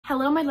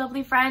Hello, my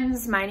lovely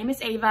friends. My name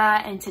is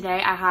Ava, and today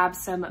I have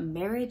some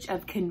marriage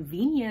of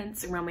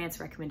convenience romance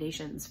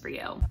recommendations for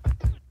you.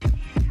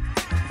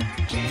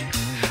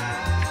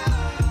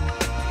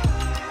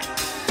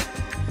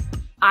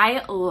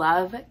 I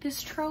love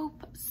this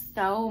trope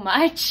so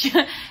much.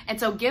 And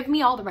so give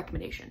me all the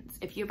recommendations.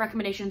 If you have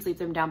recommendations, leave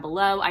them down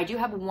below. I do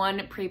have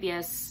one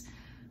previous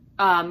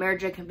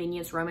marriage of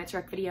convenience romance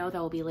rec video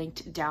that will be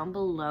linked down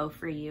below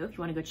for you if you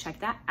want to go check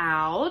that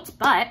out.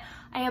 But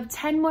I have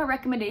 10 more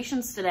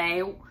recommendations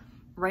today,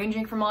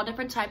 ranging from all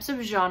different types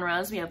of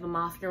genres. We have a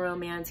mafia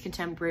romance,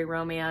 contemporary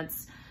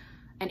romance,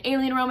 and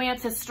alien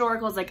romance,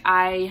 historicals. Like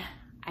I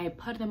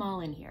put them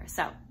all in here.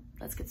 So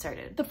let's get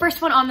started. The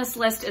first one on this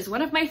list is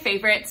one of my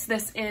favorites.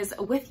 This is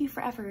With You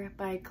Forever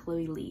by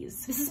Chloe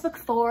Lees. This is book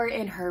 4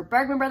 in her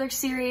Bergman Brothers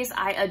series.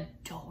 I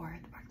adore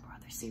the Bergman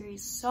Brothers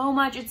series so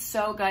much. It's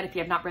so good. If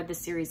you have not read this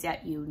series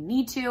yet, you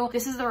need to.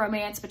 This is the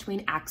romance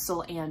between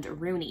Axel and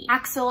Rooney.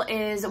 Axel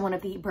is one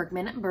of the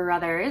Bergman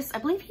brothers. I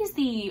believe he's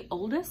the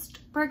oldest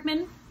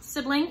Bergman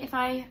sibling, if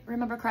I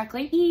remember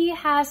correctly. He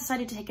has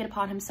decided to take it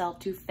upon himself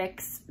to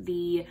fix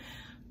the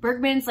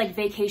Bergman's like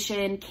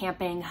vacation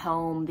camping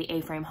home, the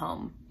A-frame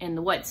home in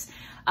the woods.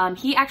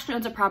 He actually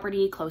owns a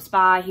property close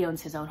by. He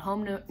owns his own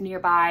home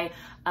nearby,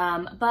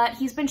 but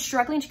he's been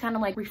struggling to kind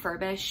of like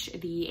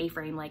refurbish the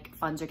A-frame, like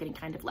funds are getting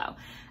kind of low.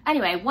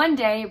 Anyway, one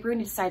day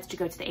Rooney decides to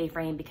go to the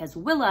A-frame because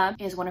Willa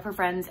is one of her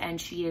friends and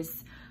she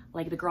is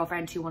like the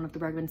girlfriend to one of the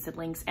Bergman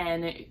siblings,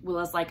 and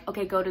Willa's like,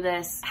 okay, go to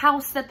this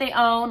house that they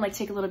own, like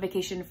take a little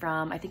vacation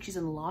from, I think she's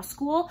in law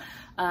school,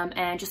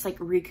 and just like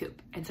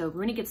recoup. And so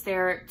Rooney gets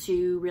there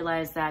to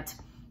realize that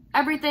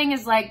everything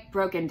is like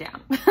broken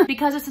down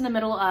because it's in the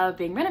middle of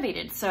being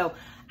renovated. So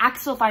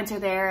Axel finds her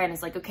there and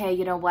is like, okay,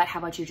 you know what, how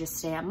about you just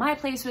stay at my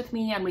place with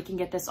me and we can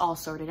get this all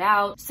sorted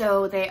out.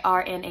 So they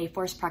are in a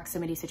forced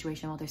proximity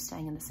situation while they're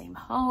staying in the same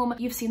home.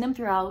 You've seen them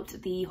throughout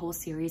the whole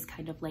series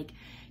kind of like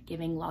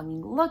giving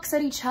longing looks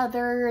at each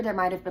other. There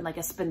might have been like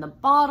a spin the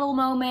bottle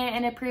moment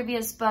in a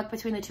previous book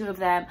between the two of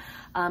them.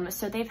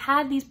 So they've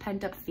had these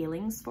pent up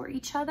feelings for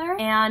each other,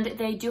 and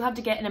they do have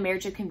to get in a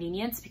marriage of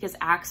convenience because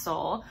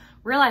Axel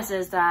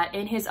realizes that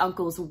in his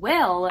uncle's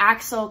will,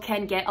 Axel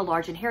can get a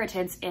large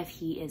inheritance if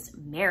he is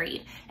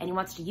married, and he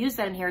wants to use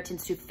that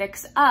inheritance to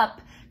fix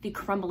up the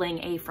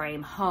crumbling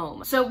A-frame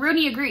home. So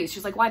Rooney agrees.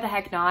 She's like, why the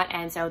heck not?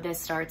 And so this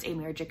starts a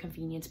marriage of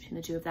convenience between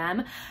the two of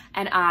them,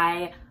 and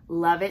I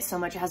love it so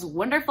much. It has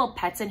wonderful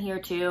pets in here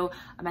too.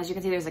 As you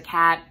can see, there's a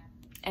cat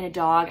and a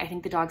dog. I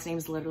think the dog's name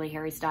is literally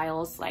Harry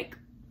Styles. Like,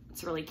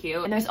 it's really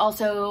cute. And there's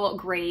also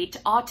great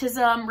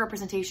autism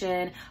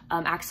representation.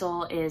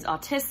 Axel is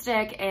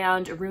autistic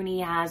and Rooney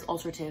has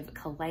ulcerative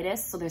colitis.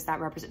 So there's that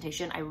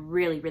representation. I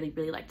really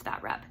liked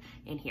that rep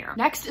in here.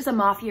 Next is a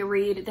mafia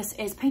read. This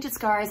is Painted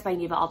Scars by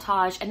Neva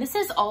Altaj. And this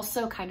is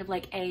also kind of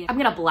like a, I'm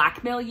gonna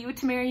blackmail you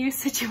to marry you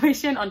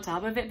situation on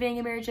top of it being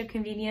a marriage of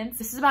convenience.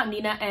 This is about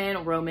Nina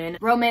and Roman.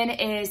 Roman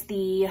is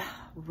the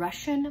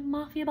Russian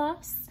mafia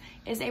boss,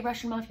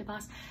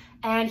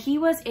 and he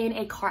was in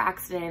a car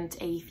accident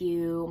a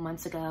few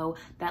months ago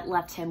that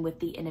left him with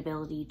the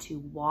inability to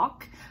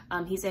walk.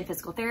 He's in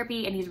physical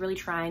therapy and he's really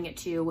trying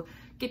to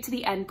get to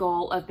the end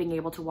goal of being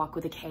able to walk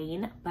with a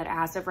cane. But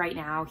as of right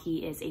now,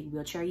 he is a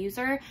wheelchair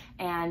user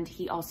and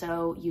he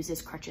also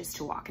uses crutches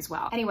to walk as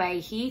well.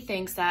 Anyway, he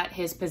thinks that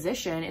his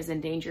position is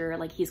in danger,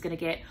 like he's gonna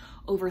get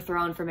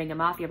overthrown for being a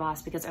mafia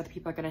boss because other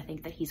people are gonna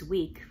think that he's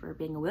weak for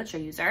being a wheelchair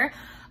user.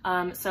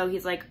 So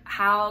he's like,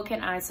 how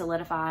can I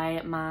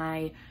solidify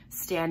my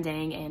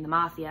standing in the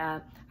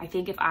mafia? I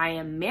think if I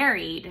am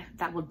married,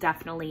 that will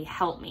definitely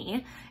help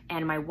me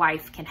and my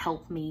wife can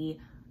help me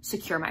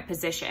secure my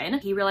position.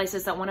 He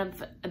realizes that one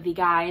of the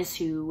guys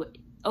who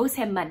owes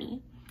him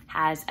money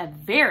has a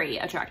very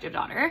attractive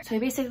daughter. So he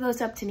basically goes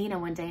up to Nina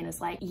one day and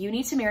is like, you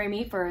need to marry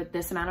me for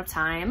this amount of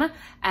time,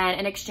 and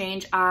in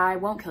exchange, I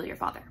won't kill your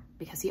father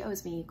because he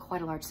owes me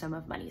quite a large sum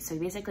of money. So he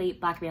basically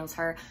blackmails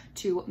her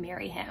to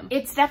marry him.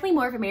 It's definitely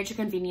more of a marriage of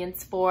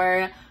convenience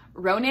for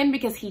Ronan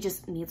because he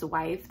just needs a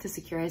wife to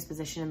secure his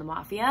position in the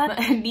mafia.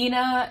 But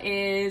Nina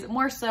is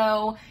more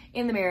so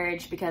in the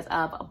marriage because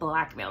of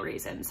blackmail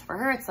reasons. For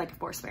her, it's like a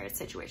forced marriage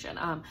situation.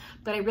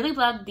 But I really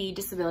love the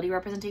disability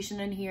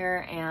representation in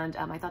here, and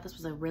I thought this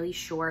was a really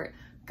short,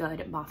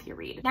 good mafia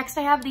read. Next,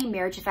 I have The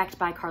Marriage Effect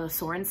by Carla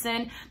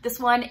Sorensen. This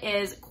one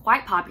is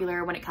quite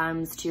popular when it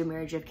comes to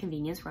marriage of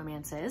convenience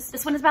romances.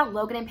 This one is about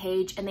Logan and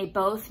Paige, and they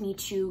both need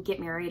to get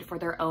married for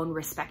their own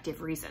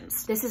respective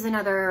reasons. This is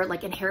another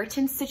like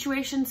inheritance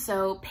situation.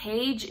 So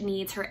Paige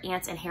needs her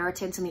aunt's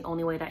inheritance, and the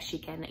only way that she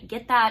can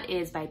get that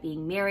is by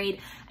being married.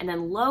 And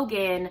then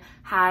Logan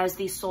has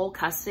the sole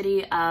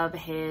custody of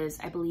his,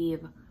 I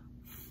believe,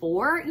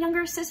 4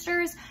 younger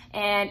sisters,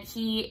 and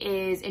he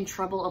is in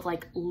trouble of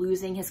like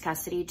losing his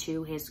custody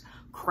to his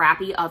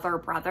crappy other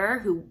brother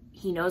who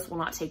he knows will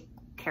not take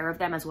care of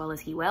them as well as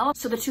he will.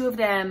 So the two of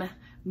them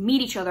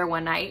meet each other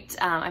one night.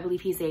 I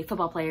believe he's a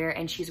football player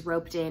and she's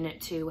roped in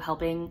to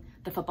helping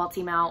the football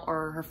team out,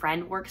 or her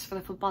friend works for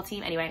the football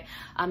team. Anyway,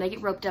 they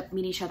get roped up,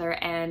 meet each other,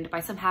 and by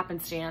some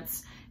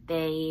happenstance,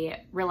 they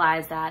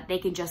realize that they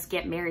can just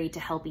get married to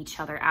help each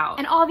other out.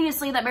 And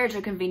obviously that marriage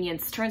of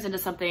convenience turns into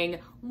something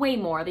way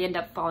more. They end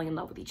up falling in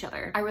love with each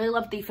other. I really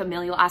loved the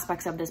familial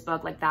aspects of this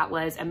book. Like, that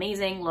was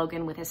amazing.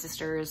 Logan with his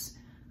sisters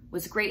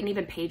was great, and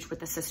even Paige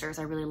with the sisters.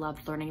 I really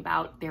loved learning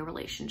about their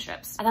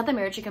relationships. I thought the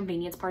marriage of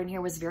convenience part in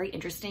here was very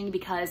interesting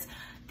because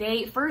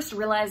they first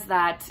realized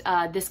that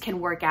this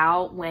can work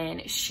out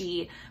when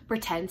she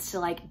pretends to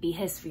like be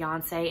his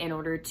fiance in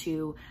order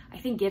to, I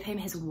think, give him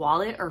his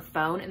wallet or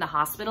phone in the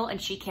hospital, and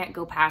she can't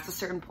go past a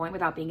certain point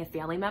without being a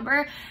family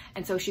member.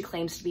 And so she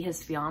claims to be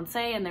his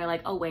fiance, and they're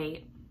like, oh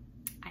wait,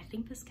 I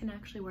think this can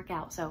actually work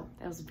out. So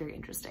that was very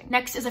interesting.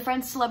 Next is a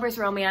friends to lovers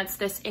romance.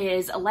 This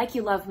is Like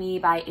You Love Me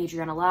by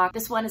Adriana Locke.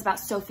 This one is about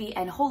Sophie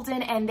and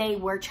Holden, and they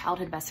were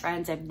childhood best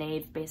friends, and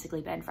they've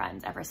basically been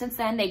friends ever since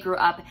then. They grew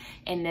up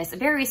in this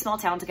very small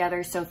town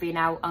together. Sophie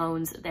now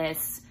owns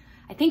this,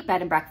 I think,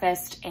 bed and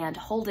breakfast, and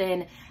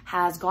Holden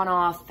has gone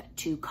off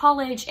to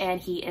college, and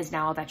he is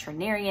now a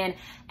veterinarian,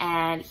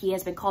 and he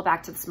has been called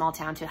back to the small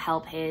town to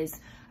help his,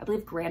 I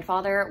believe,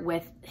 grandfather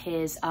with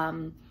his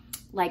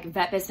like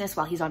vet business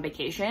while he's on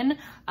vacation,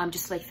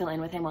 just to like fill in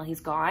with him while he's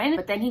gone.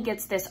 But then he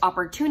gets this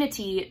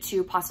opportunity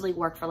to possibly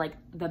work for like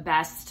the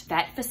best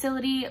vet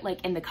facility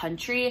like in the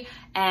country.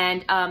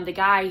 And the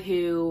guy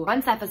who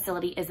runs that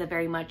facility is a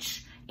very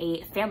much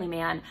a family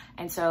man.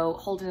 And so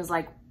Holden is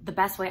like, the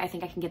best way I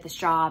think I can get this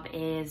job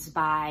is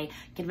by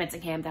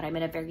convincing him that I'm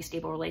in a very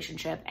stable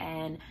relationship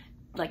and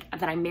like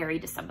that I'm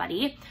married to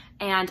somebody.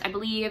 And I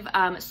believe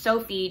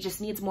Sophie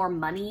just needs more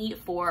money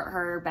for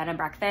her bed and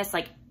breakfast.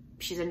 Like,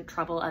 she's in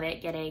trouble of it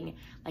getting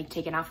like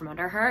taken out from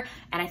under her.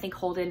 And I think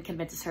Holden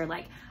convinces her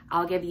like,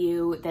 I'll give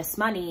you this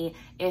money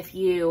if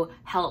you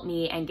help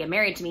me and get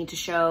married to me to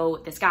show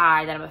this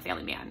guy that I'm a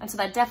family man. And so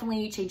that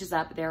definitely changes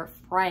up their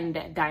friend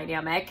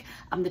dynamic.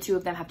 The two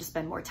of them have to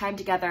spend more time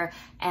together.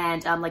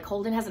 And like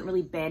Holden hasn't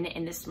really been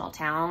in this small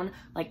town,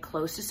 like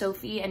close to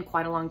Sophie in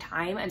quite a long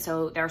time. And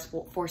so they're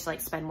forced to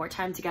like spend more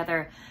time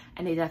together.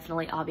 And they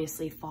definitely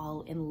obviously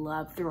fall in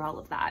love through all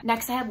of that.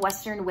 Next, I have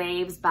Western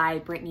Waves by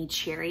Brittany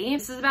Cherry.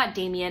 This is about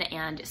Damien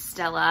and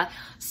Stella.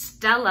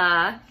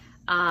 Stella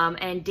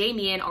and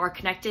Damien are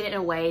connected in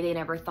a way they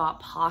never thought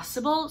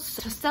possible.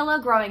 So Stella,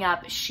 growing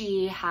up,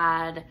 she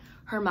had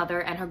her mother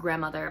and her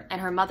grandmother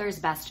and her mother's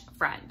best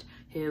friend,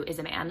 who is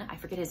a man. I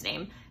forget his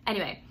name.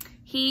 Anyway,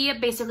 he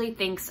basically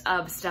thinks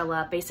of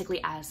Stella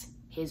basically as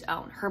his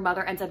own. Her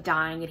mother ends up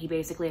dying, and he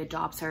basically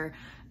adopts her,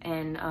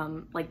 and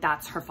like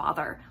that's her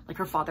father, like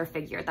her father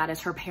figure. That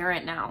is her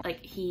parent now.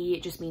 Like, he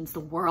just means the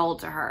world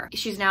to her.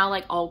 She's now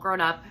like all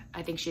grown up.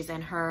 I think she's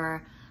in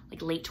her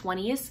like late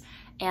 20s.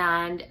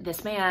 And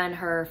this man,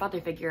 her father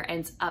figure,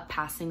 ends up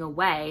passing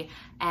away,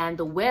 and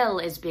the will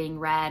is being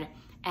read,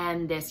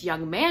 and this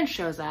young man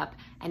shows up,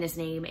 and his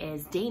name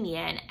is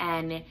Damien,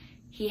 and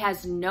he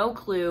has no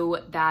clue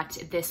that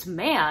this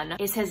man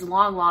is his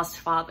long lost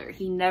father.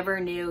 He never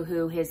knew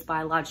who his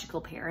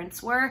biological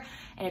parents were,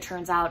 and it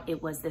turns out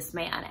it was this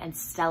man, and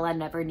Stella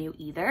never knew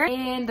either.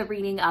 In the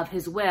reading of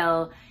his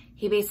will,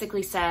 he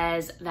basically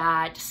says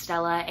that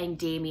Stella and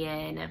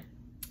Damien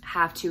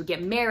have to get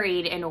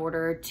married in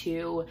order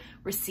to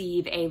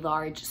receive a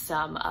large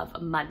sum of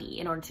money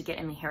in order to get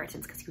an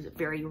inheritance, because he was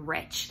very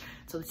rich.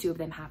 So the two of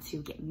them have to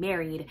get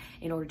married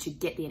in order to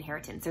get the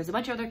inheritance. There's a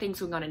bunch of other things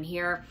going on in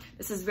here.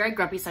 This is very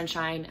grumpy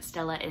sunshine.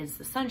 Stella is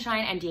the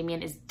sunshine, and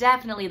Damien is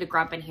definitely the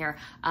grump in here.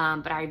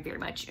 But I very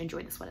much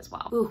enjoyed this one as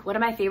well. Ooh, one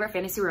of my favorite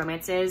fantasy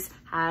romances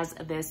has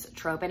this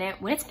trope in it.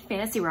 When it's a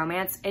fantasy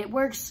romance, it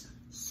works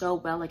so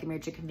well like a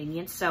marriage of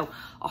convenience. So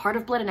A Heart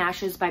of Blood and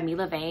Ashes by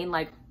Mila Vane,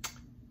 like,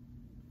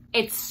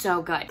 it's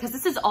so good. Because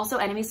this is also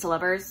enemies to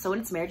lovers. So when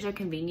it's marriage of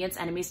convenience,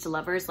 enemies to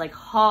lovers, like,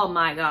 oh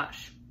my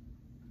gosh.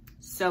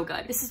 So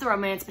good. This is the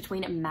romance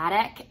between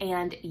Maddock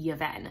and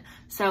Yvonne.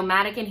 So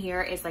Maddock in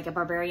here is like a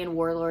barbarian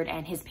warlord,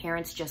 and his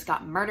parents just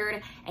got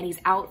murdered, and he's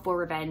out for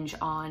revenge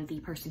on the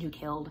person who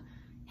killed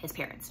his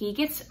parents. He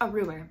gets a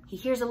rumor. He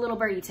hears a little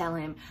birdie tell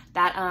him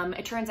that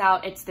it turns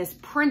out it's this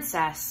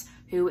princess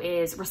who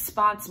is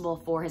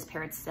responsible for his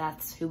parents'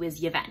 deaths, who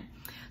is Yvonne.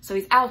 So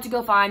he's out to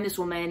go find this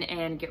woman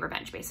and get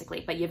revenge,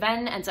 basically. But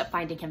Yvonne ends up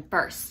finding him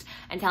first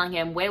and telling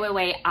him,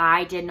 wait,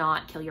 I did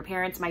not kill your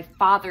parents. My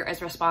father is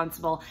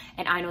responsible,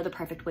 and I know the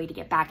perfect way to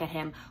get back at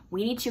him.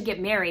 We need to get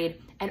married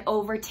and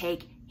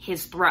overtake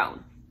his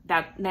throne.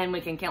 Then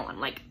we can kill him.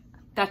 Like,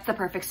 that's the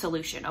perfect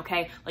solution,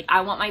 okay? Like,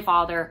 I want my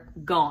father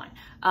gone.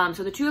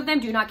 So the two of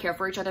them do not care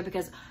for each other,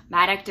 because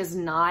Maddock does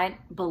not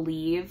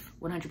believe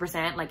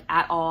 100%, like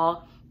at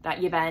all,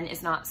 that Yvonne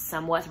is not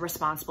somewhat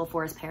responsible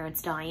for his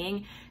parents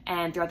dying.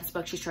 And throughout this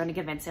book, she's trying to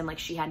convince him like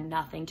she had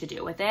nothing to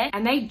do with it.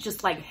 And they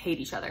just like hate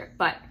each other.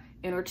 But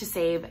in order to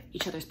save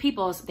each other's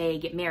peoples, they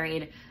get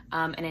married,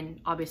 and then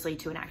obviously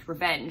to enact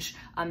revenge,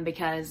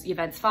 because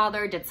Yvonne's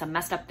father did some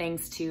messed up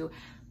things to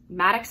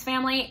Maddox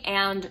family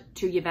and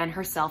to Yvonne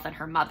herself and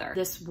her mother.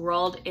 This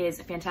world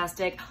is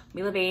fantastic.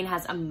 Mila Vane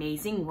has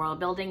amazing world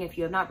building. If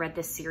you have not read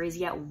this series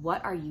yet,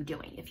 what are you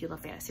doing if you love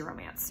fantasy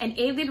romance? An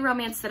alien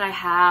romance that I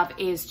have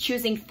is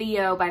Choosing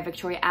Theo by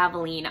Victoria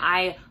Aveline.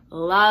 I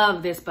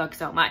love this book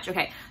so much.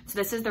 Okay, so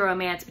this is the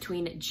romance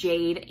between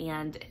Jade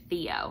and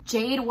Theo.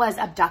 Jade was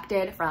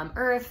abducted from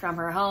Earth, from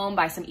her home,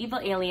 by some evil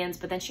aliens,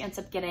 but then she ends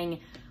up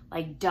getting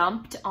like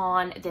dumped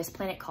on this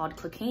planet called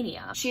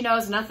Clicania. She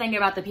knows nothing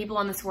about the people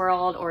on this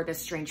world or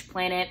this strange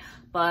planet,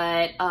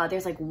 but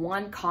there's like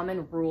one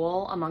common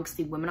rule amongst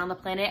the women on the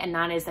planet, and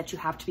that is that you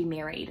have to be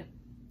married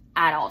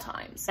at all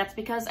times. That's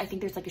because I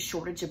think there's like a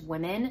shortage of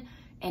women,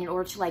 and in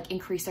order to like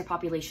increase their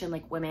population,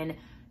 like women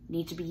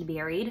need to be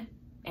married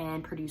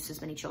and produce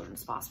as many children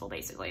as possible,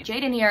 basically.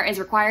 Jade in here is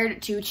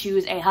required to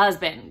choose a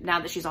husband now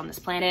that she's on this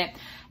planet.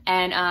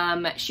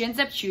 And she ends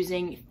up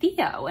choosing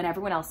Theo, and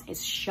everyone else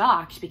is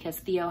shocked because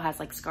Theo has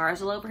like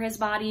scars all over his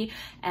body,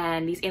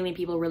 and these alien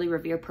people really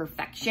revere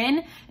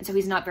perfection. And so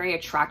he's not very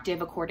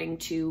attractive according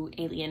to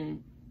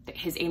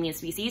his alien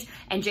species.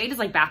 And Jade is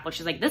like baffled.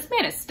 She's like, this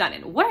man is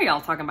stunning. What are y'all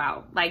talking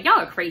about? Like, y'all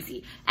are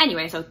crazy.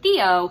 Anyway, so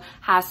Theo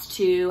has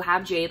to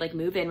have Jade like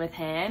move in with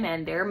him,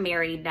 and they're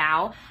married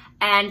now.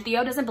 And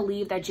Theo doesn't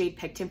believe that Jade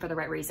picked him for the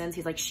right reasons.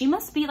 He's like, she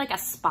must be like a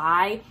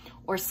spy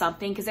or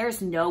something, because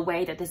there's no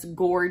way that this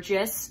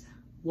gorgeous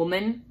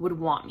woman would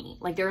want me.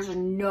 Like, there's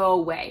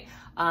no way.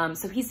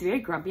 So he's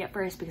very grumpy at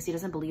first because he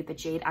doesn't believe that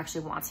Jade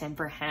actually wants him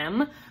for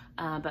him.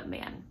 But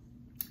man,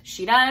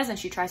 she does, and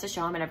she tries to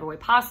show him in every way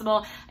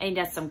possible. And he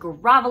does some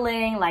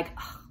groveling, like,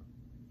 ugh,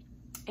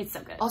 it's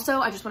so good. Also,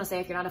 I just want to say,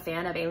 if you're not a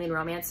fan of alien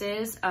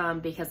romances,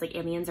 because like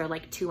aliens are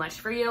like too much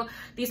for you,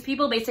 these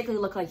people basically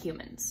look like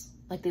humans.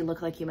 Like, they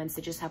look like humans,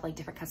 they just have like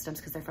different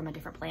customs because they're from a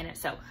different planet.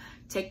 So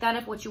take that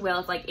if what you will.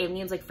 If like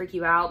aliens like freak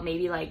you out,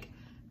 maybe like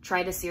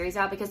try the series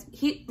out, because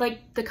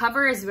the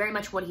cover is very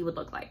much what he would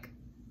look like.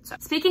 So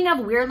speaking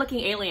of weird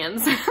looking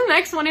aliens,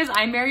 next one is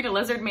I Married a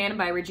Lizard Man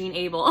by Regine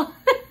Abel.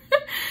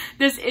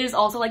 This is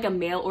also like a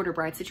mail order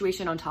bride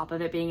situation on top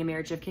of it being a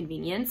marriage of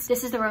convenience.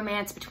 This is the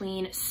romance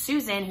between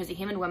Susan, who's a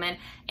human woman,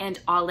 and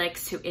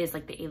Alex, who is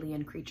like the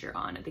alien creature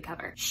on the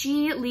cover.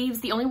 She leaves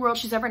the only world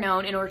she's ever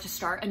known in order to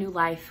start a new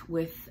life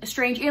with a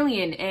strange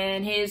alien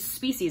and his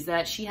species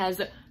that she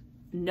has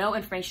no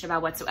information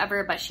about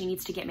whatsoever, but she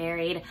needs to get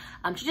married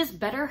to just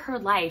better her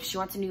life. She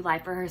wants a new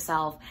life for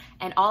herself,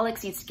 and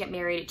Alex needs to get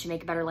married to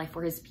make a better life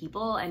for his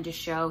people and to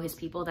show his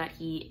people that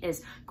he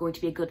is going to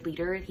be a good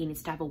leader. He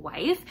needs to have a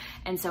wife,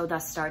 and so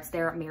thus starts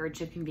their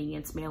marriage of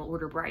convenience mail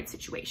order bride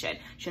situation.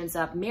 She ends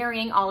up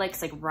marrying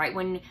Alex like right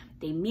when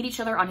they meet each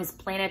other on his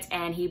planet,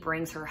 and he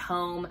brings her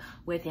home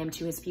with him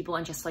to his people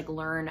and just like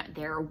learn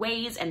their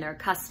ways and their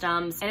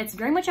customs. And it's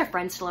very much a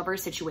friends to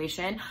lovers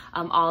situation.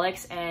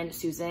 Alex and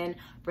Susan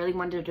really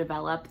wanted to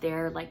develop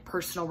their like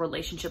personal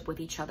relationship with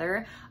each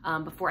other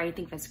before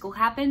anything physical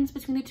happens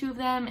between the two of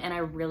them, and I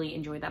really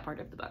enjoyed that part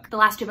of the book. The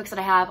last two books that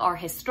I have are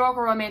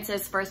historical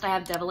romances. First, I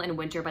have Devil in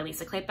Winter by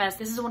Lisa Kleypas.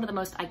 This is one of the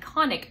most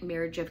iconic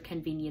marriage of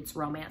convenience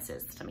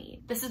romances to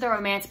me. This is the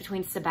romance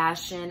between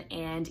Sebastian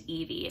and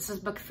Evie. This is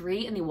book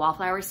 3 in the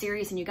Wallflower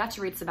series, and you got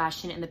to read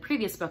Sebastian in the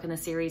previous book in the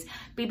series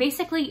be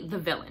basically the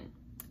villain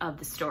of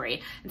the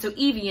story. And so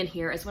Evie in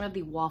here is one of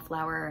the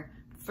Wallflower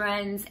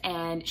friends,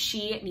 and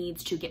she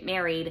needs to get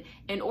married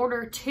in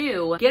order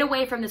to get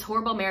away from this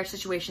horrible marriage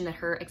situation that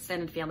her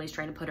extended family is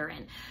trying to put her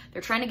in.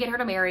 They're trying to get her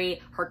to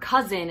marry her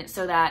cousin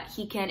so that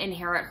he can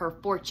inherit her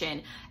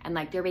fortune, and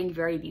like they're being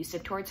very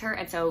abusive towards her,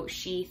 and so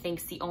she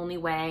thinks the only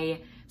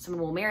way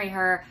someone will marry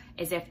her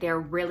is if they're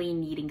really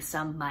needing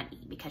some money,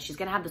 because she's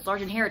gonna have this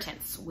large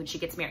inheritance when she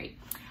gets married.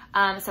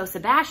 So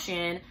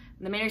Sebastian,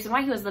 the main reason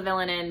why he was the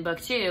villain in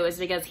book 2 is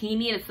because he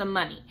needed some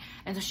money.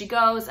 And so she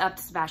goes up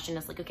to Sebastian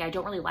and is like, okay, I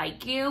don't really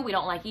like you. We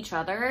don't like each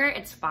other.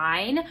 It's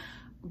fine.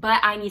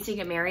 But I need to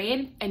get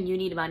married and you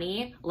need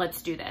money.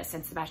 Let's do this.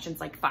 And Sebastian's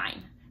like,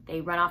 fine.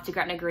 They run off to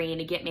Gretna Green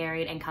to get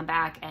married and come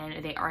back,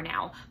 and they are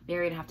now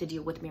married and have to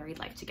deal with married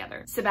life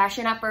together.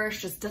 Sebastian at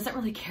first just doesn't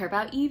really care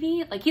about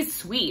Evie. Like, he's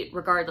sweet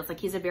regardless. Like,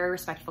 he's a very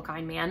respectful,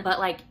 kind man, but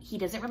like he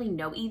doesn't really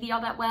know Evie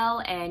all that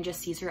well and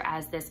just sees her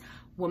as this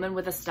woman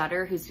with a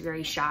stutter who's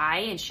very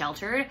shy and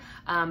sheltered.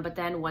 But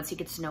then once he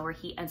gets to know her,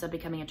 he ends up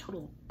becoming a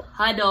total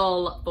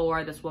puddle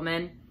for this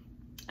woman.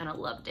 And I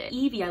loved it.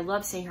 Evie, I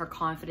love seeing her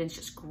confidence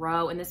just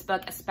grow in this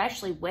book,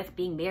 especially with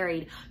being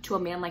married to a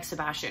man like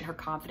Sebastian. Her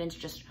confidence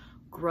just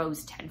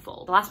grows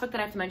tenfold. The last book that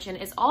I have to mention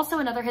is also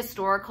another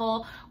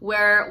historical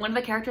where one of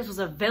the characters was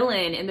a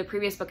villain in the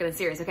previous book of the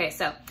series. Okay,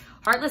 so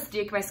Heartless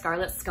Duke by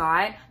Scarlett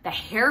Scott. The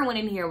heroine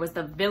in here was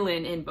the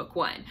villain in book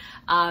 1.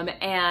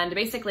 And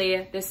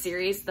basically this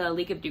series, the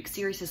League of Dukes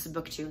series, this is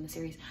book 2 in the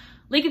series.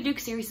 League of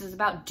Dukes series is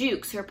about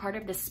dukes who are part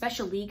of this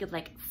special league of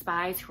like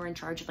spies who are in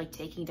charge of like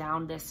taking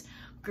down this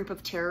group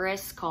of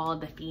terrorists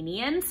called the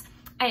Fenians.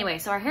 Anyway,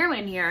 so our heroine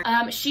in here,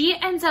 she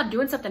ends up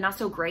doing something not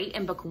so great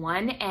in book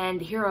 1,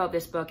 and the hero of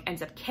this book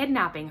ends up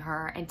kidnapping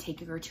her and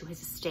taking her to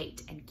his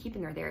estate and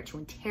keeping her there to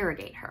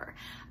interrogate her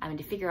and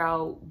to figure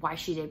out why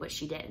she did what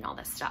she did and all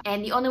this stuff.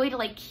 And the only way to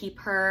like keep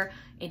her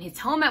in his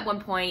home at one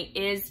point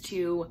is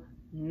to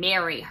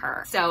marry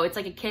her. So it's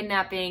like a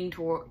kidnapping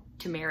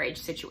to marriage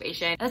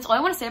situation. And that's all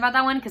I want to say about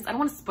that one, because I don't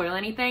want to spoil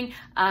anything.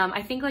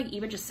 I think like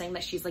even just saying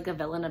that she's like a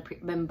villain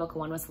in book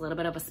 1 was a little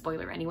bit of a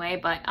spoiler anyway,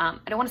 but I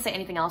don't want to say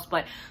anything else.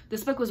 But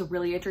this book was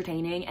really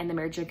entertaining, and the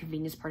marriage and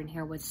convenience part in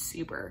here was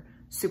super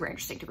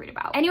interesting to read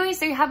about. Anyways,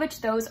 there you have it.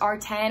 Those are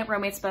 10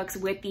 romance books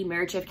with the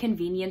marriage of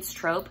convenience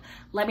trope.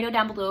 Let me know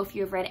down below if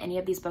you have read any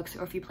of these books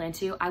or if you plan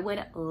to. I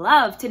would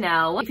love to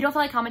know. If you don't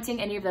feel like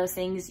commenting any of those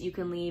things, you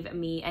can leave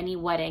me any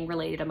wedding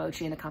related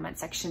emoji in the comment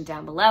section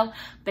down below.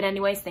 But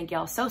anyways, thank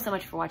y'all so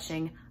much for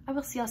watching. I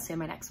will see y'all soon in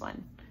my next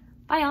one.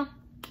 Bye y'all.